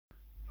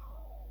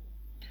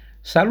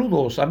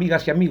Saludos,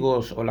 amigas y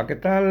amigos. Hola, ¿qué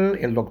tal?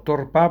 El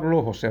doctor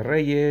Pablo José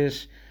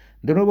Reyes,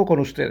 de nuevo con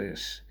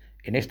ustedes.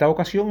 En esta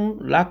ocasión,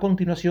 la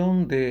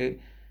continuación de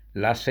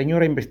la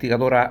señora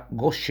investigadora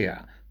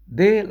Gosia,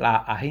 de la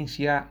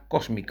Agencia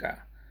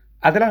Cósmica.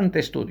 Adelante,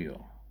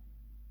 estudio.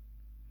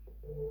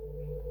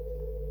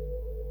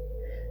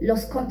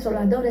 Los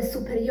controladores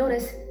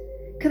superiores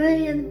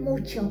creen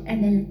mucho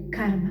en el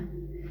karma,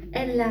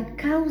 en la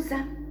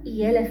causa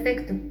y el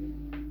efecto,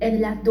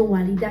 en la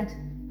dualidad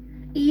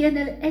y en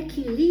el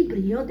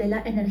equilibrio de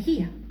la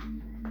energía,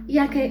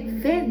 ya que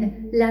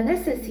ven la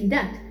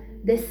necesidad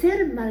de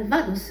ser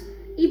malvados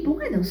y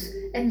buenos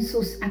en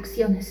sus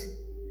acciones,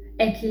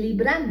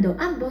 equilibrando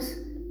ambos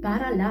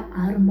para la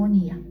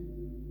armonía.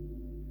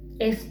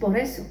 Es por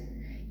eso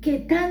que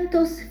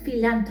tantos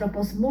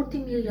filántropos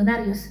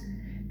multimillonarios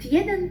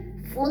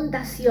tienen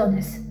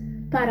fundaciones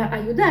para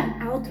ayudar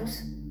a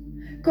otros,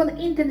 con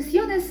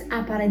intenciones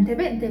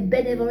aparentemente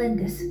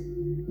benevolentes,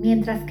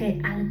 mientras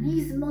que al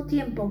mismo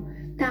tiempo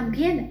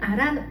también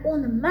harán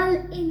un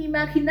mal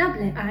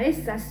inimaginable a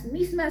esas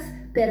mismas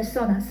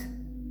personas.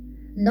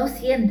 No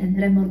sienten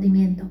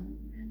remordimiento,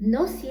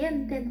 no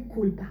sienten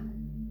culpa.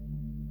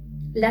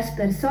 Las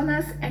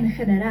personas en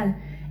general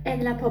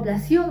en la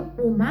población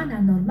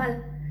humana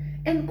normal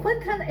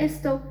encuentran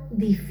esto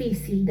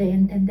difícil de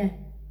entender,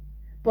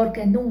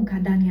 porque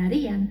nunca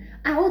dañarían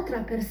a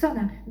otra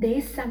persona de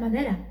esa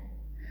manera,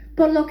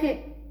 por lo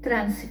que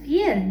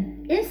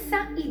transfieren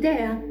esa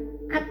idea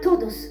a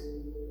todos,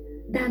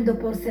 dando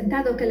por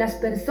sentado que las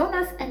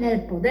personas en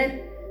el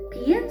poder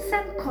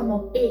piensan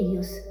como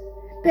ellos,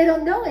 pero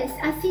no es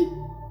así.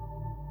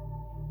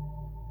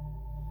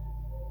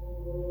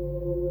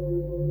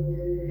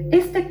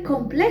 Este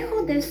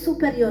complejo de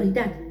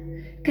superioridad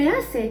que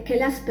hace que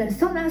las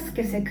personas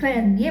que se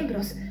creen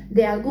miembros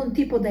de algún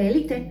tipo de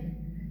élite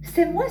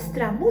se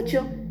muestra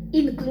mucho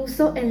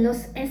incluso en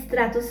los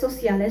estratos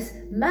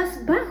sociales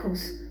más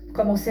bajos,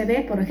 como se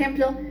ve, por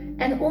ejemplo,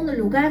 en un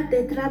lugar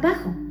de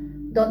trabajo,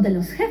 donde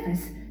los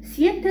jefes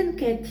sienten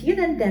que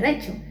tienen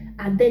derecho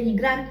a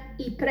denigrar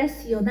y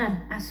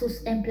presionar a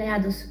sus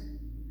empleados,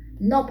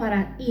 no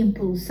para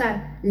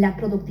impulsar la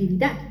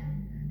productividad,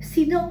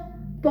 sino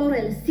por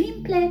el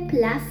simple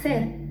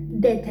placer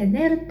de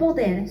tener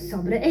poder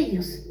sobre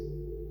ellos.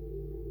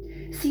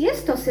 Si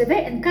esto se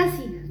ve en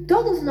casi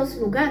todos los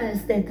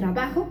lugares de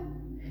trabajo,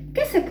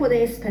 ¿qué se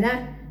puede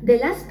esperar de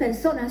las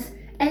personas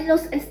en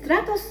los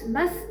estratos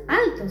más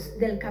altos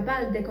del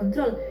cabal de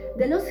control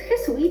de los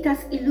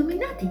jesuitas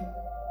Illuminati?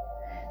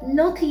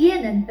 No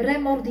tienen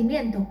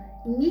remordimiento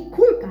ni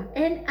culpa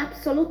en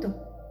absoluto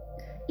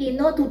y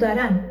no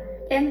dudarán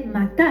en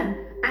matar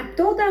a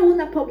toda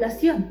una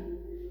población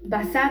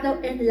basado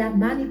en la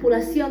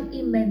manipulación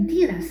y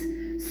mentiras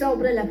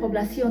sobre la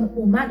población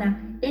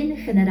humana en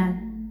general,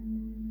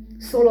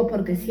 solo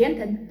porque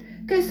sienten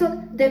que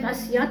son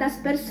demasiadas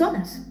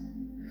personas,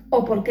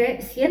 o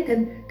porque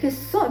sienten que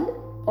son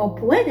o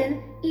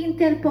pueden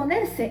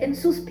interponerse en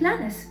sus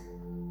planes,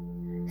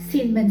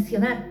 sin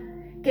mencionar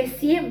que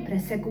siempre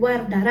se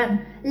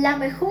guardarán la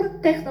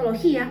mejor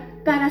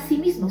tecnología para sí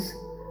mismos,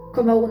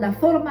 como una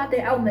forma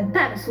de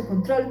aumentar su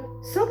control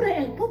sobre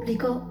el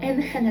público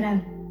en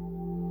general.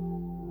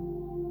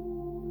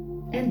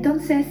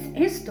 Entonces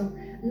esto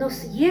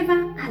nos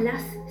lleva a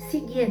las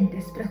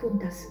siguientes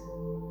preguntas.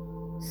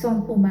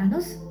 ¿Son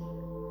humanos?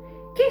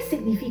 ¿Qué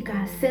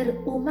significa ser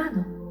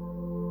humano?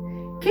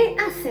 ¿Qué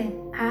hace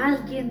a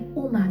alguien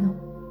humano?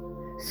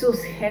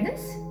 ¿Sus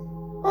genes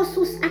o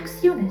sus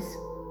acciones?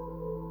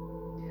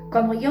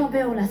 Como yo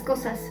veo las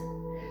cosas,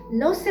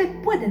 no se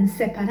pueden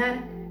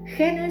separar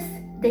genes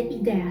de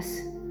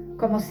ideas,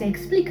 como se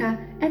explica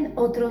en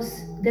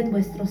otros de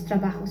nuestros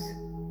trabajos.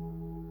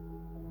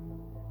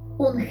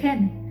 Un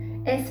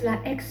gen es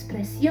la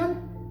expresión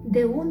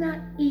de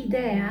una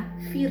idea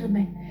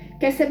firme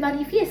que se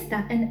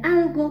manifiesta en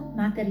algo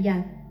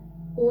material,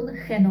 un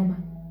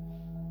genoma.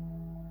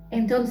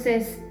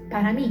 Entonces,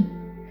 para mí,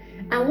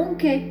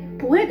 aunque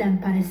puedan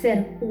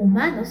parecer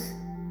humanos,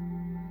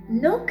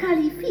 no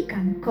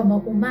califican como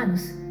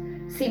humanos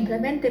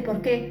simplemente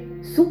porque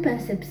su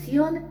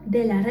percepción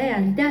de la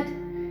realidad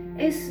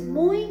es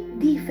muy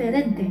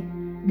diferente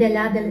de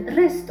la del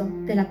resto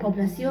de la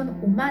población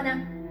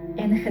humana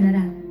en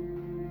general.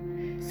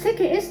 Sé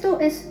que esto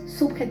es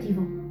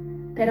subjetivo,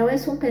 pero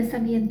es un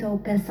pensamiento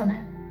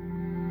personal.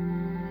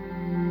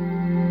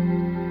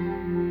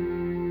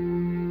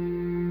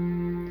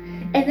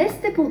 En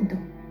este punto,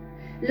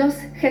 los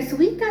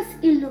jesuitas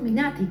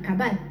Illuminati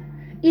Cabal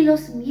y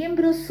los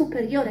miembros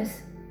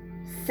superiores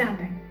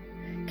saben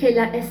que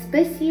la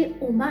especie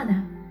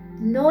humana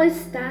no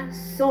está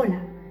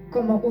sola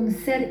como un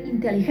ser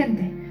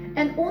inteligente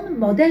en un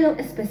modelo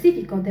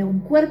específico de un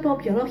cuerpo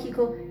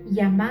biológico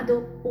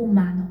llamado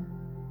humano,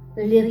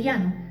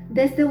 liriano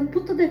desde un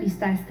punto de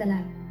vista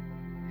estelar.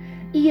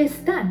 Y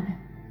están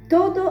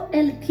todo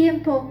el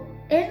tiempo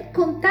en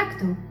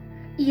contacto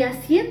y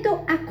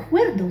haciendo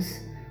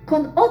acuerdos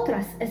con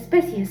otras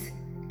especies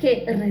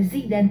que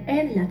residen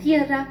en la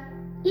Tierra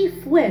y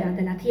fuera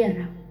de la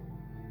Tierra.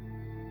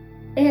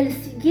 el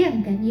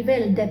siguiente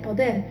nivel de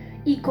poder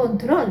y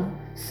control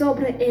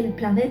sobre el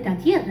planeta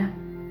Tierra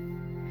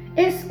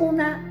es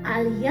una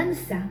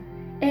alianza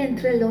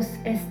entre los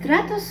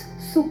estratos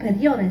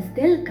superiores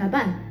del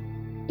Cabal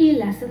y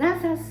las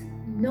razas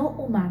no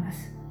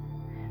humanas,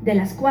 de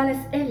las cuales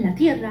en la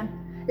Tierra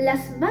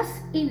las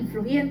más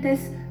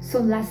influyentes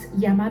son las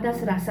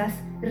llamadas razas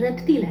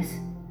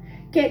reptiles,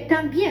 que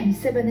también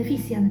se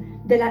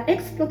benefician de la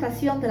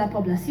explotación de la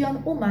población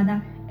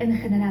humana en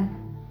general.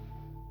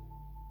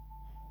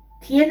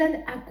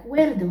 Tienen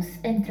acuerdos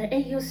entre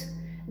ellos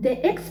de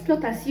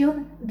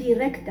explotación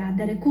directa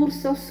de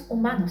recursos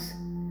humanos,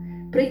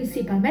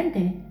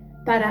 principalmente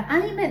para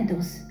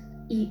alimentos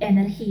y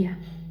energía.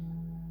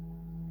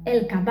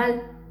 El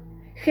Cabal,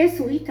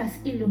 jesuitas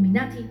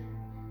Illuminati,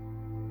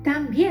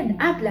 también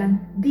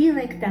hablan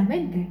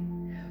directamente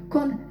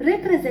con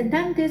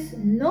representantes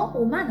no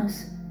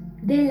humanos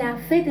de la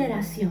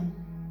Federación.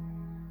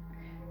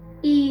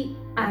 Y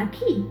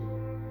aquí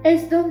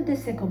es donde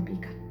se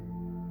complica.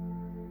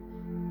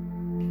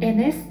 En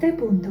este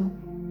punto,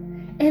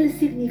 el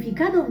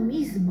significado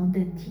mismo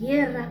de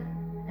tierra,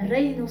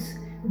 reinos,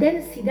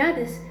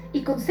 densidades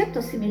y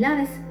conceptos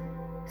similares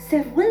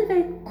se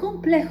vuelve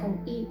complejo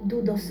y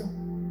dudoso,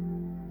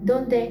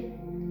 donde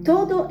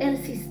todo el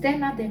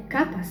sistema de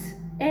capas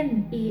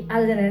en y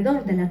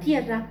alrededor de la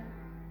Tierra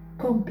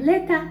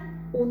completa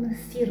un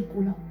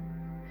círculo,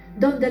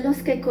 donde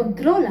los que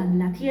controlan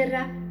la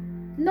Tierra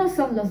no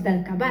son los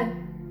del Cabal,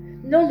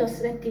 no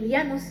los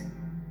reptilianos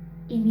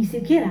y ni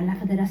siquiera la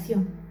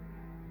Federación.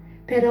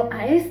 Pero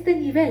a este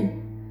nivel,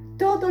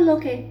 todo lo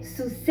que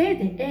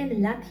sucede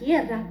en la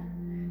Tierra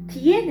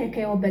tiene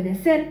que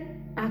obedecer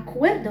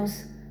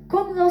acuerdos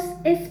con los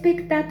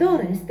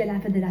espectadores de la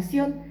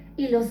Federación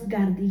y los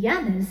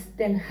guardianes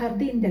del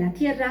jardín de la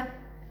Tierra,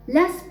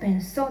 las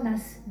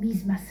personas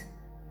mismas.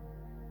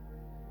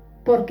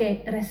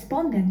 Porque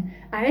responden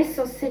a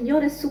esos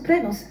señores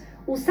supremos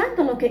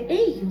usando lo que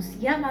ellos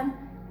llaman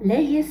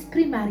leyes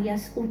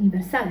primarias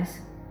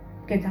universales,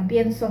 que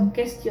también son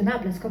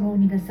cuestionables como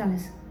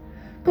universales,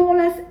 como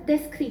las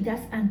descritas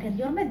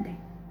anteriormente,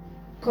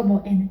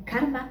 como en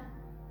karma,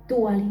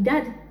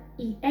 dualidad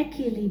y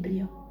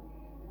equilibrio.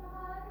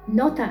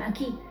 Nota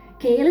aquí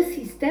que el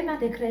sistema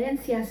de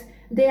creencias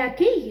de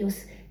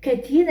aquellos que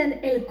tienen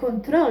el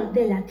control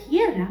de la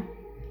Tierra,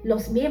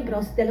 los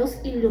miembros de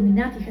los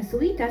Illuminati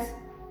jesuitas,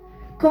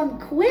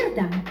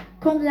 concuerdan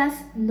con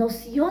las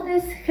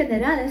nociones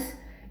generales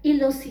y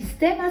los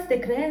sistemas de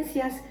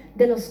creencias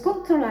de los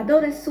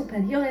controladores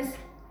superiores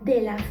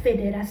de la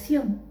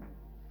Federación.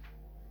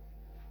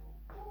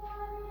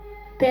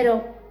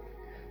 Pero,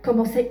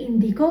 como se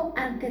indicó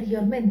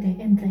anteriormente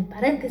entre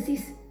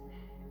paréntesis,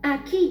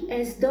 aquí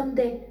es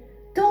donde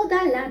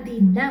toda la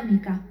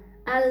dinámica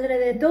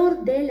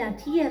alrededor de la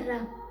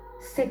Tierra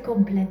se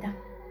completa.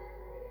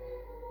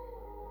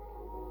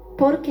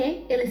 ¿Por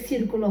qué el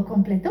círculo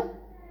completo?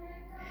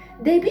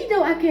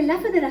 Debido a que la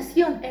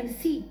Federación en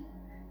sí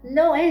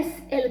no es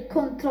el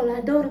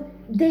controlador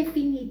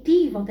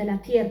definitivo de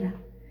la Tierra.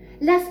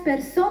 Las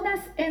personas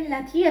en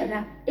la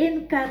Tierra,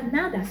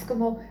 encarnadas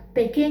como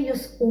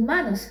pequeños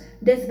humanos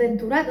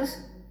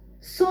desventurados,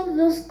 son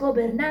los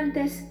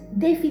gobernantes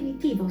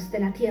definitivos de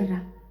la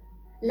Tierra.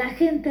 La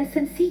gente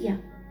sencilla,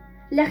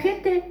 la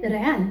gente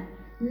real,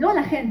 no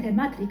la gente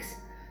Matrix,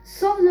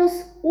 son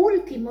los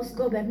últimos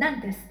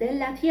gobernantes de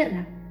la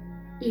Tierra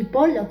y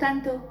por lo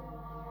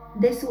tanto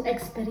de su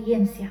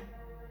experiencia.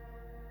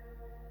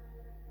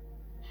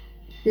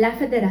 La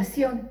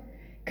Federación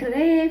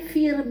cree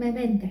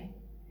firmemente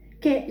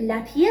que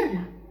la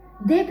Tierra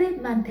debe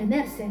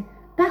mantenerse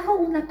bajo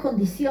una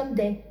condición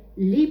de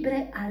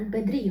libre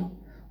albedrío,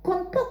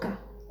 con poca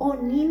o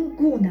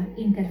ninguna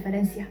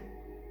interferencia.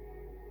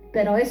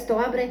 Pero esto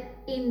abre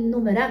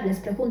innumerables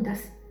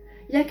preguntas,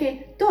 ya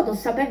que todos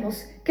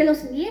sabemos que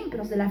los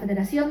miembros de la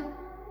Federación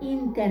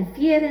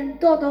interfieren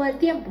todo el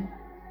tiempo,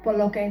 por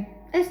lo que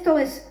esto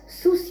es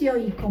sucio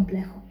y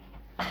complejo.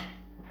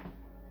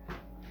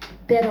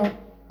 Pero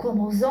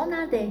como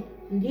zona de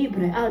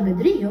libre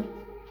albedrío,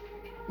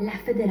 la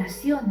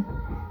Federación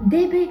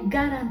debe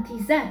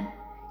garantizar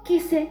que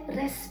se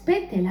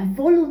respete la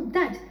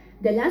voluntad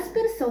de las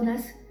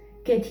personas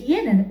que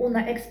tienen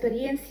una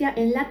experiencia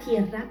en la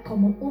Tierra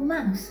como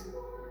humanos,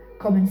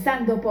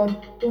 comenzando por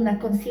una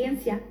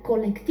conciencia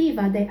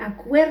colectiva de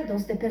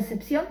acuerdos de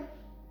percepción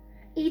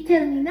y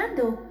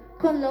terminando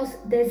con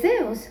los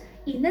deseos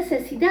y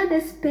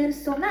necesidades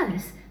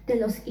personales de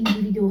los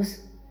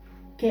individuos,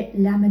 que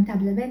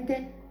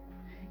lamentablemente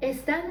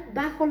están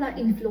bajo la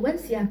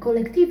influencia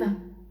colectiva,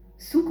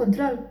 su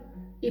control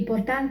y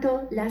por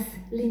tanto las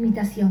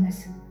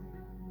limitaciones.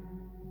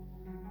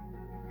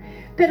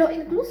 Pero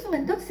incluso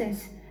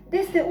entonces,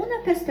 desde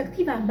una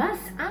perspectiva más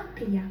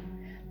amplia,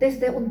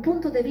 desde un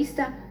punto de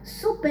vista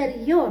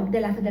superior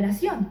de la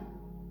Federación,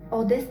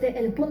 o desde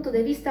el punto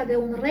de vista de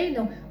un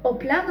reino o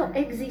plano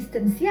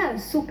existencial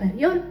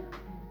superior,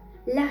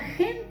 la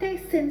gente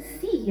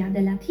sencilla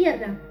de la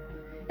Tierra,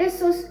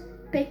 esos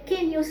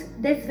pequeños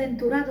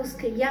desventurados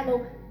que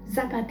llamo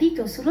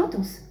zapatitos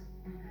rotos,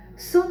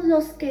 son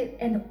los que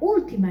en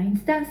última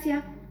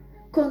instancia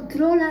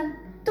controlan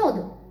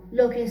todo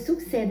lo que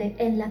sucede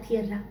en la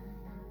Tierra.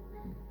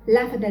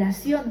 La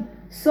Federación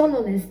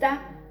solo les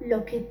da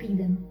lo que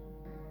piden.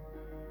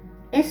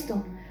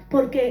 Esto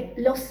porque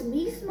los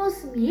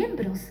mismos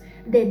miembros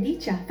de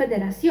dicha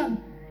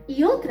federación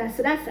y otras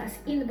razas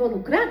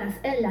involucradas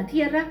en la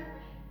Tierra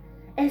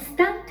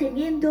están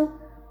teniendo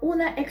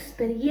una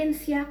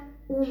experiencia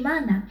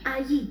humana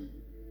allí,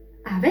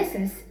 a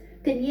veces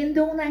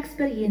teniendo una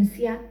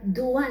experiencia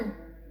dual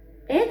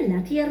en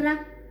la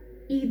Tierra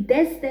y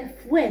desde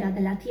fuera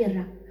de la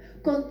Tierra,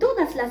 con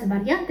todas las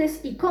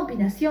variantes y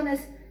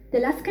combinaciones de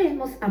las que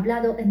hemos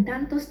hablado en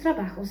tantos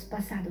trabajos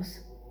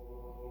pasados.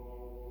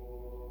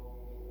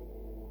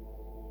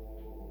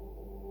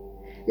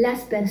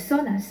 Las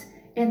personas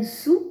en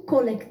su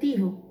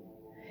colectivo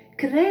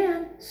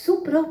crean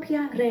su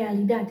propia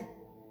realidad,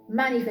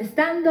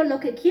 manifestando lo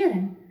que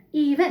quieren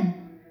y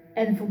ven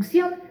en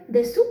función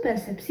de su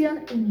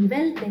percepción y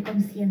nivel de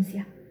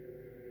conciencia.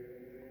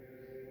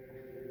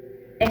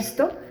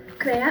 Esto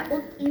crea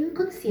un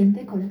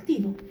inconsciente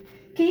colectivo,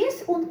 que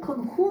es un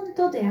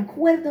conjunto de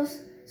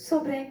acuerdos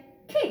sobre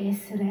qué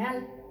es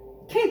real,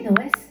 qué no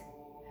es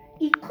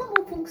y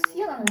cómo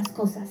funcionan las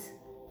cosas,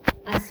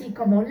 así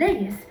como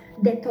leyes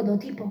de todo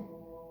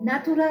tipo,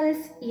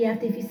 naturales y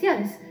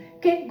artificiales,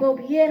 que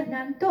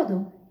gobiernan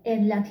todo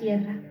en la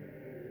Tierra.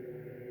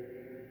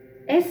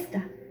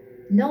 Esta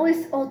no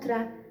es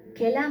otra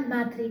que la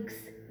Matrix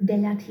de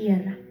la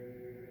Tierra.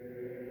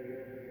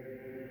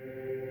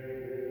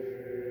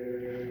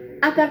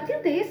 A partir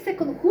de ese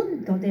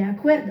conjunto de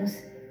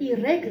acuerdos y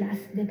reglas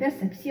de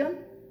percepción,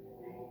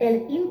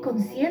 el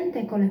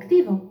inconsciente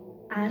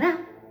colectivo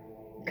hará,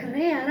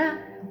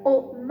 creará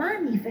o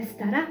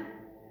manifestará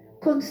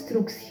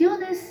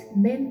construcciones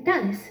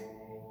mentales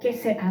que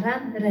se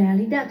harán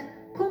realidad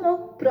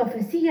como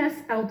profecías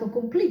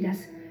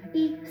autocumplidas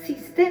y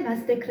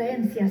sistemas de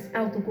creencias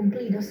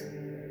autocumplidos,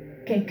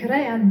 que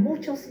crean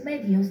muchos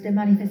medios de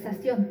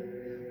manifestación,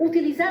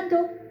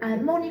 utilizando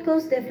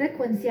armónicos de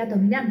frecuencia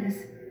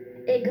dominantes,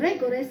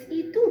 egregores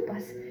y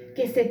tulpas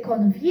que se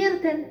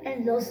convierten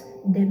en los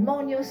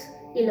demonios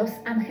y los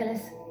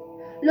ángeles,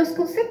 los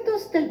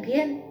conceptos del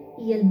bien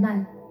y el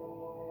mal,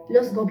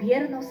 los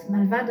gobiernos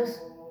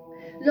malvados,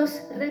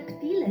 los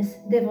reptiles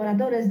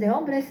devoradores de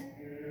hombres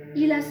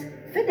y las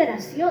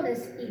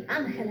federaciones y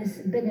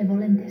ángeles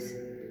benevolentes.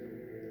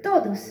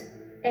 Todos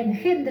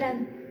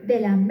engendran de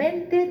la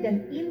mente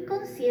del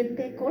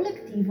inconsciente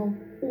colectivo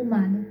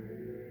humano.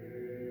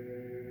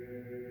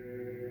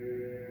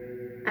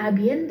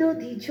 Habiendo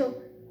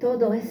dicho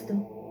todo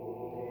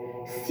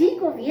esto,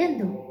 sigo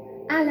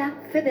viendo a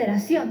la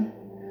Federación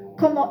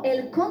como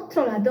el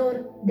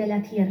controlador de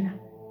la Tierra,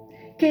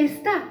 que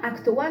está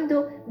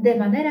actuando de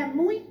manera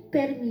muy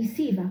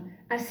permisiva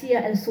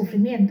hacia el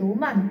sufrimiento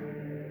humano,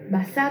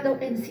 basado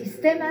en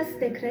sistemas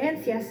de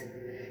creencias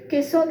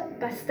que son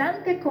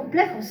bastante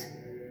complejos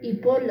y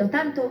por lo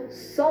tanto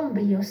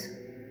sombríos,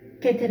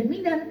 que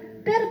terminan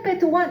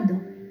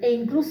perpetuando e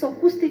incluso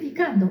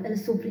justificando el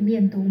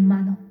sufrimiento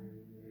humano.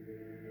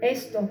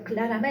 Esto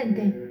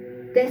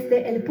claramente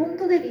desde el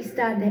punto de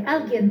vista de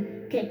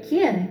alguien que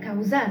quiere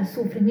causar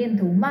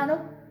sufrimiento humano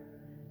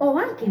o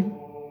alguien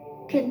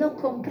que no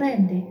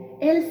comprende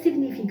el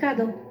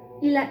significado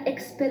y la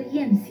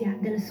experiencia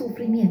del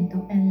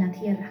sufrimiento en la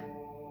Tierra.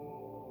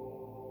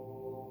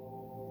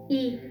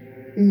 Y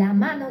la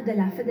mano de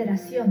la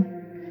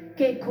Federación,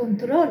 que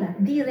controla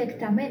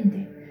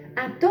directamente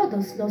a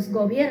todos los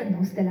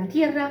gobiernos de la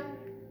Tierra,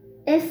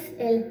 es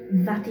el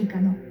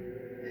Vaticano,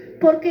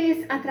 porque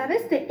es a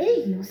través de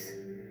ellos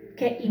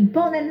que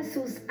imponen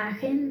sus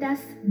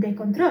agendas de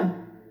control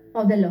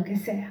o de lo que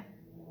sea.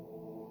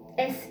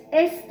 Es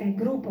este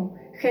grupo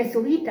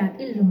jesuita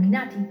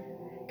Illuminati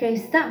que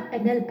está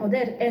en el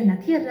poder en la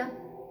Tierra,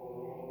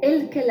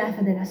 el que la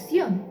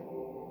Federación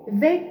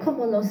ve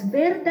como los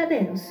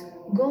verdaderos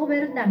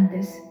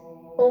gobernantes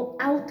o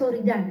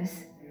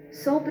autoridades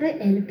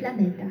sobre el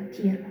planeta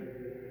Tierra.